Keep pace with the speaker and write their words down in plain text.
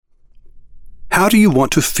How do you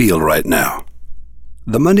want to feel right now?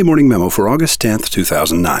 The Monday Morning Memo for August 10th,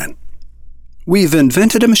 2009. We've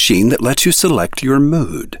invented a machine that lets you select your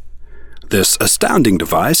mood. This astounding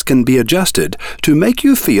device can be adjusted to make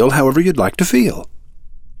you feel however you'd like to feel.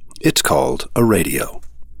 It's called a radio.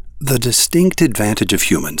 The distinct advantage of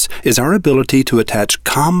humans is our ability to attach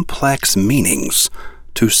complex meanings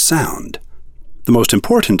to sound. The most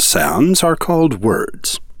important sounds are called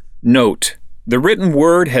words. Note: the written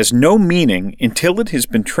word has no meaning until it has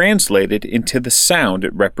been translated into the sound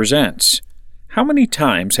it represents. How many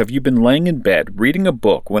times have you been laying in bed reading a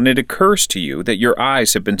book when it occurs to you that your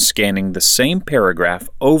eyes have been scanning the same paragraph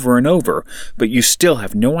over and over, but you still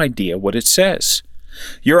have no idea what it says?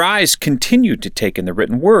 Your eyes continued to take in the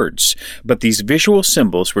written words, but these visual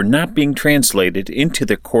symbols were not being translated into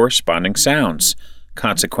the corresponding sounds.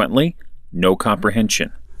 Consequently, no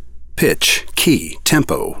comprehension. Pitch, key,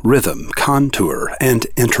 tempo, rhythm, contour, and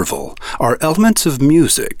interval are elements of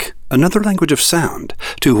music, another language of sound,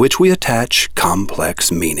 to which we attach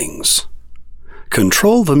complex meanings.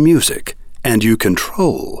 Control the music, and you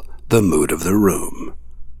control the mood of the room.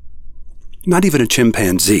 Not even a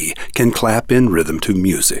chimpanzee can clap in rhythm to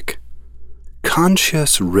music.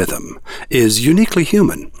 Conscious rhythm is uniquely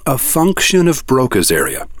human, a function of Broca's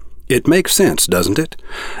area. It makes sense, doesn't it?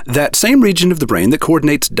 That same region of the brain that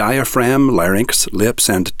coordinates diaphragm, larynx, lips,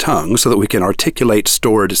 and tongue so that we can articulate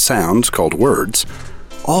stored sounds called words,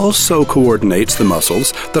 also coordinates the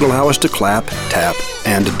muscles that allow us to clap, tap,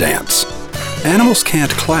 and dance. Animals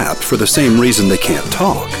can't clap for the same reason they can't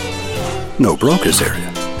talk. No Broca's area.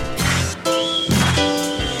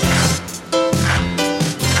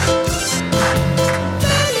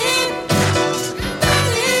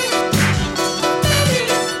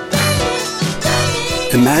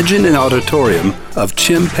 Imagine an auditorium of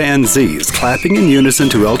chimpanzees clapping in unison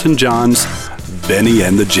to Elton John's Benny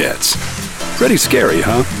and the Jets. Pretty scary,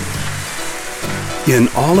 huh? In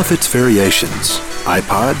all of its variations,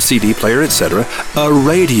 iPod, CD player, etc., a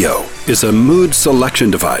radio is a mood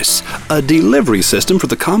selection device, a delivery system for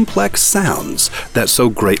the complex sounds that so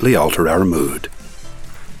greatly alter our mood.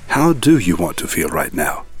 How do you want to feel right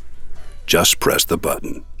now? Just press the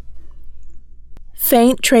button.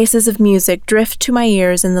 Faint traces of music drift to my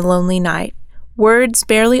ears in the lonely night. Words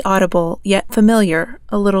barely audible, yet familiar,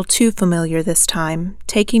 a little too familiar this time,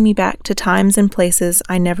 taking me back to times and places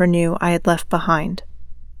I never knew I had left behind.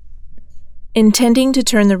 Intending to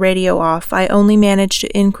turn the radio off, I only manage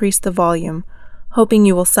to increase the volume, hoping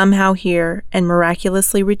you will somehow hear and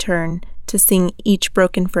miraculously return to sing each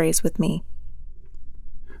broken phrase with me.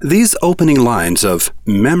 These opening lines of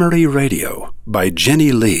Memory Radio by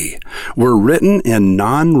Jenny Lee were written in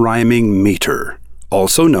non-rhyming meter,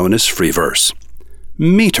 also known as free verse.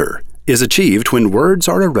 Meter is achieved when words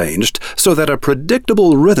are arranged so that a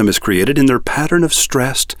predictable rhythm is created in their pattern of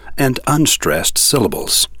stressed and unstressed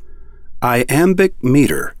syllables. Iambic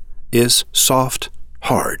meter is soft,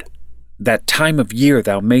 hard. That time of year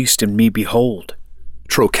thou mayst in me behold.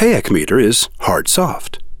 Trochaic meter is hard,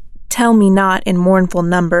 soft. Tell me not in mournful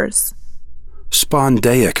numbers.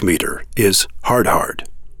 Spondaic meter is hard, hard.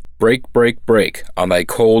 Break, break, break on thy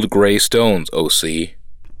cold gray stones, O sea.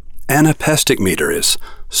 Anapestic meter is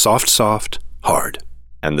soft, soft, hard.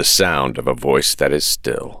 And the sound of a voice that is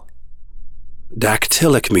still.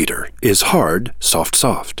 Dactylic meter is hard, soft,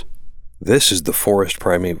 soft. This is the forest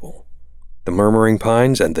primeval, the murmuring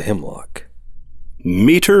pines and the hemlock.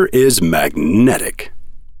 Meter is magnetic.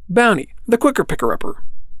 Bounty, the quicker picker-upper.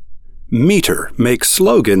 Meter makes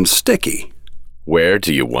slogans sticky. Where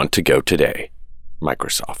do you want to go today?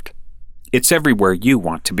 Microsoft. It's everywhere you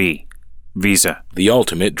want to be. Visa. The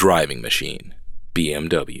ultimate driving machine.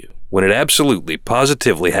 BMW. When it absolutely,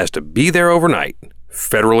 positively has to be there overnight.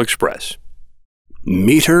 Federal Express.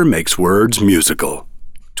 Meter makes words musical.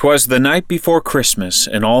 'Twas the night before Christmas,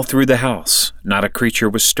 and all through the house not a creature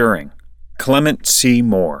was stirring. Clement C.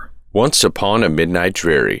 Moore. Once upon a midnight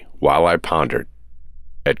dreary, while I pondered.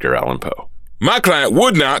 Edgar Allan Poe. My client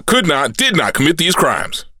would not, could not, did not commit these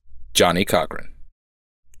crimes. Johnny Cochran.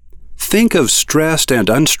 Think of stressed and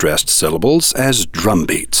unstressed syllables as drum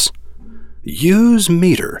beats. Use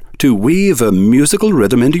meter to weave a musical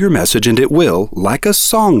rhythm into your message, and it will, like a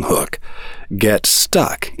song hook, get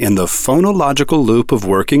stuck in the phonological loop of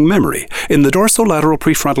working memory in the dorsolateral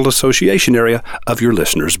prefrontal association area of your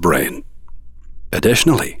listener's brain.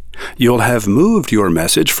 Additionally, you'll have moved your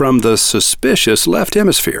message from the suspicious left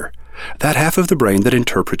hemisphere, that half of the brain that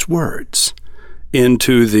interprets words,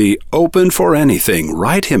 into the open for anything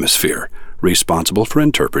right hemisphere, responsible for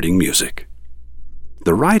interpreting music.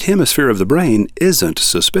 The right hemisphere of the brain isn't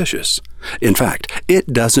suspicious. In fact, it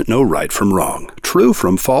doesn't know right from wrong, true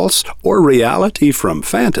from false, or reality from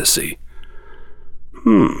fantasy.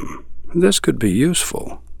 This could be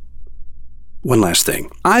useful. One last thing.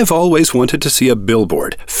 I've always wanted to see a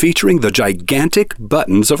billboard featuring the gigantic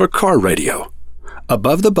buttons of a car radio.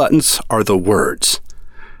 Above the buttons are the words,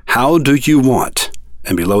 "How do you want?"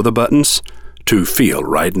 and below the buttons, "To feel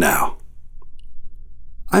right now."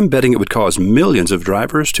 I'm betting it would cause millions of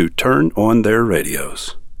drivers to turn on their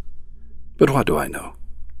radios. But what do I know?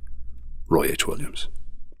 Roy H. Williams.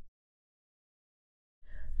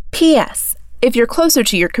 P.S. If you're closer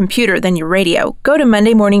to your computer than your radio, go to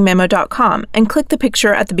MondayMorningMemo.com and click the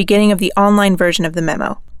picture at the beginning of the online version of the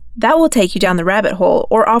memo. That will take you down the rabbit hole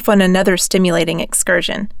or off on another stimulating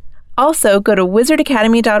excursion. Also, go to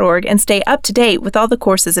wizardacademy.org and stay up to date with all the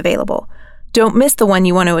courses available. Don't miss the one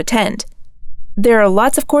you want to attend. There are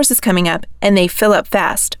lots of courses coming up, and they fill up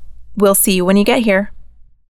fast. We'll see you when you get here.